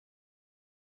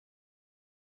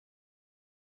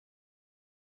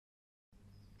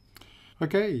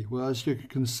Okay, well, as you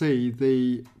can see,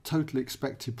 the total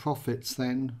expected profits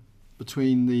then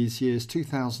between these years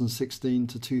 2016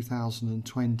 to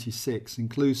 2026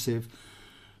 inclusive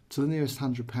to the nearest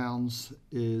 £100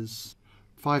 is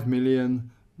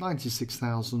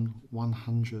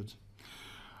 5,096,100.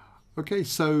 Okay,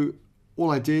 so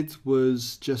all I did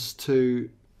was just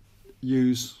to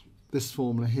use this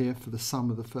formula here for the sum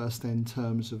of the first n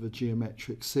terms of a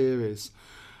geometric series.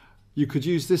 You could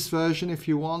use this version if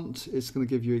you want. It's going to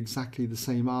give you exactly the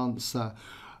same answer,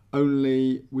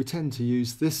 only we tend to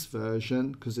use this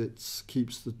version because it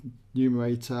keeps the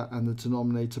numerator and the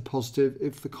denominator positive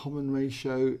if the common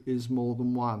ratio is more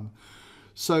than 1.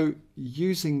 So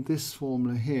using this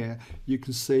formula here, you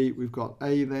can see we've got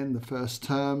A then, the first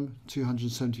term,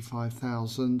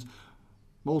 275,000,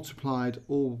 multiplied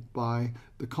all by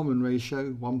the common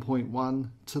ratio, 1.1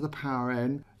 to the power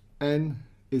n. N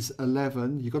is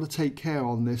 11. You've got to take care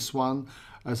on this one,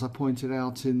 as I pointed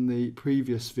out in the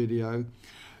previous video,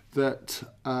 that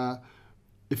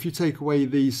if you take away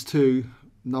these two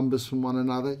numbers from one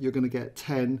another, you're going to get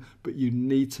 10, but you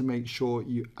need to make sure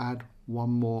you add one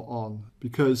more on,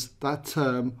 because that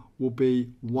term will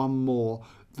be one more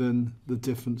than the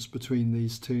difference between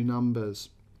these two numbers.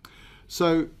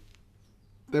 So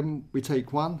then we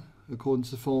take 1 according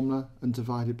to the formula and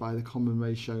divide it by the common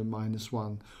ratio minus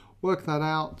 1. Work that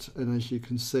out, and as you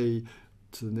can see,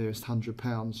 to the nearest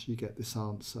 £100 you get this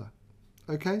answer.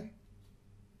 Okay?